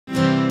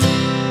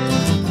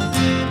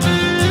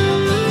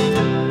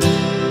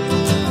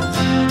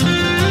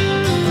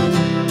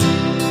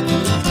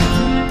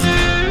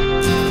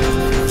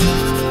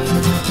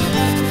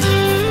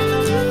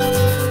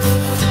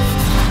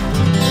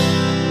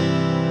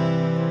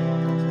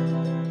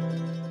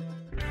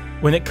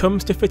When it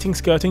comes to fitting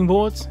skirting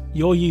boards,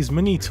 you'll use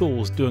many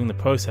tools during the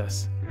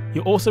process.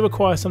 You'll also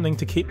require something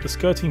to keep the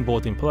skirting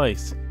board in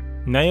place.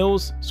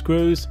 Nails,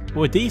 screws,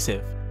 or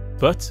adhesive.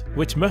 But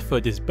which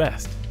method is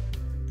best?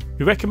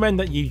 We recommend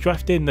that you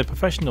draft in the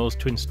professionals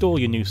to install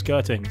your new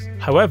skirtings.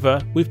 However,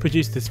 we've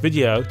produced this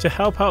video to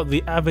help out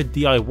the avid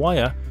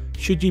DIYer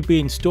should you be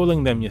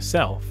installing them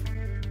yourself.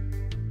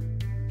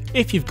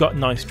 If you've got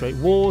nice straight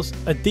walls,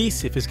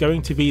 adhesive is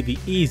going to be the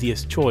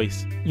easiest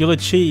choice. You'll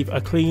achieve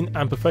a clean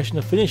and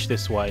professional finish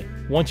this way.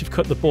 Once you've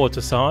cut the board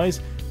to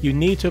size, you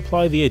need to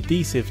apply the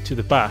adhesive to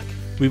the back.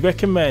 We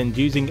recommend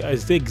using a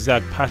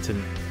zigzag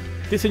pattern.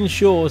 This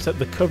ensures that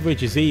the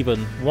coverage is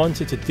even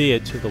once it's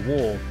adhered to the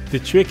wall. The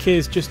trick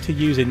is just to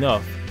use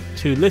enough.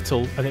 Too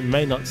little and it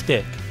may not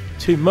stick.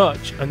 Too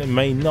much and it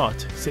may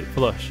not sit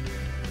flush.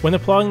 When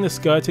applying the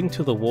skirting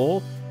to the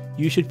wall,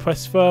 you should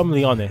press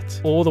firmly on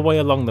it all the way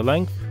along the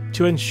length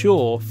to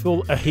ensure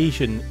full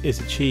adhesion is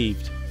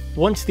achieved.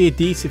 Once the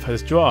adhesive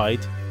has dried,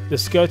 the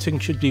skirting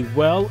should be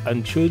well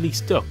and truly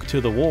stuck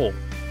to the wall.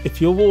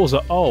 If your walls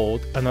are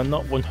old and are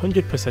not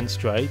 100%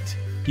 straight,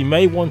 you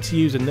may want to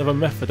use another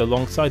method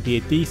alongside the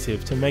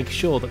adhesive to make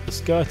sure that the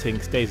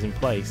skirting stays in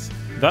place.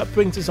 That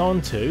brings us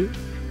on to,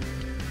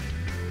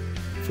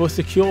 for a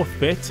secure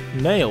fit,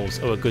 nails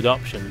are a good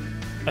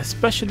option,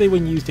 especially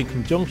when used in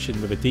conjunction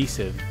with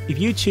adhesive. If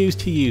you choose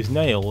to use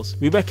nails,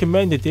 we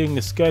recommend adhering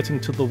the skirting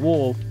to the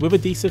wall with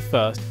adhesive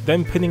first,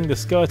 then pinning the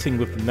skirting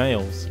with the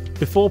nails.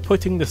 Before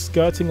putting the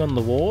skirting on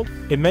the wall,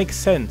 it makes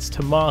sense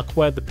to mark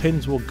where the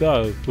pins will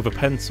go with a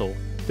pencil.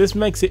 This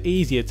makes it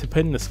easier to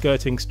pin the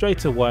skirting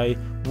straight away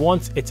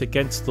once it's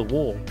against the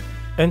wall.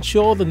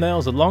 Ensure the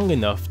nails are long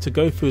enough to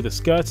go through the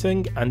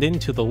skirting and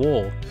into the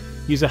wall.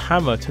 Use a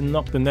hammer to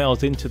knock the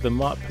nails into the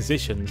marked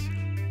positions.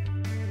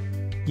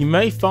 You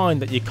may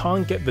find that you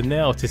can't get the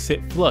nail to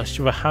sit flush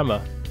with a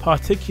hammer,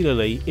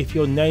 particularly if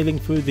you're nailing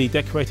through the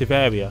decorative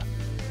area.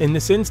 In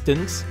this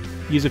instance,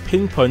 use a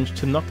pin punch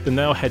to knock the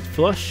nail head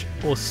flush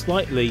or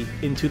slightly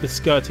into the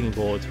skirting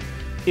board.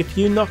 If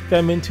you knock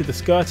them into the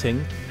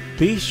skirting,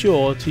 be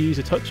sure to use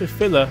a touch of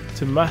filler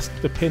to mask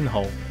the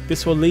pinhole.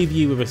 This will leave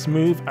you with a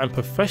smooth and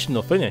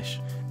professional finish.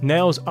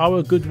 Nails are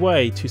a good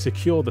way to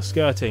secure the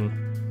skirting.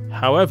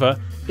 However,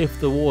 if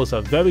the walls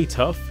are very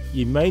tough,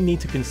 you may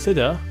need to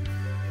consider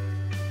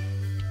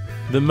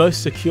the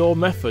most secure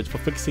method for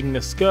fixing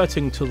the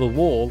skirting to the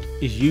wall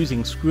is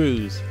using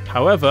screws.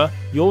 However,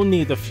 you'll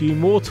need a few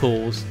more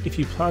tools if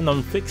you plan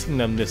on fixing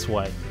them this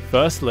way.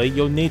 Firstly,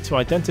 you'll need to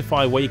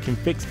identify where you can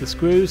fix the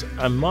screws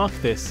and mark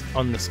this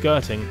on the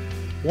skirting.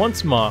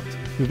 Once marked,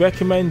 we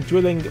recommend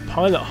drilling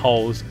pilot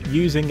holes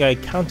using a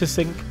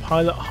countersink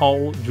pilot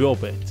hole drill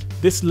bit.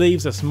 This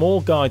leaves a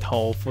small guide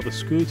hole for the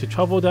screw to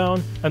travel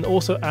down and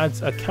also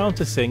adds a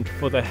countersink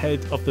for the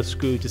head of the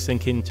screw to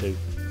sink into.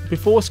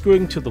 Before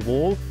screwing to the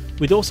wall,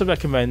 we'd also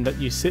recommend that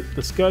you sit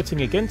the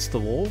skirting against the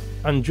wall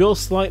and drill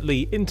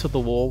slightly into the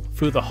wall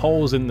through the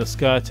holes in the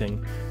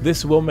skirting.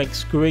 This will make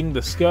screwing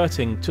the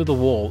skirting to the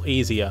wall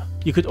easier.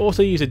 You could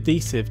also use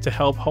adhesive to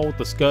help hold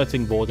the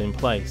skirting board in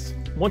place.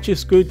 Once you've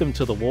screwed them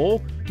to the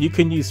wall, you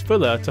can use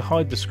filler to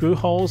hide the screw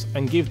holes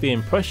and give the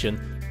impression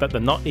that they're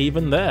not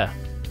even there.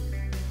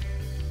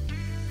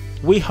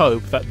 We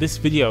hope that this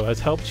video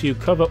has helped you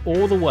cover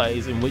all the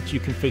ways in which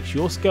you can fix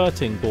your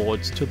skirting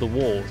boards to the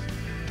walls.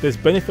 There's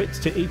benefits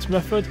to each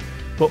method,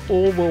 but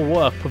all will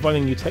work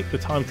providing you take the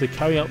time to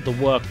carry out the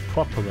work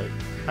properly.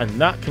 And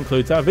that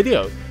concludes our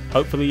video.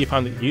 Hopefully you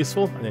found it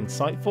useful and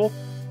insightful,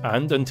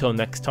 and until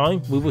next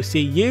time, we will see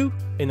you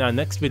in our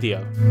next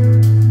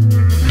video.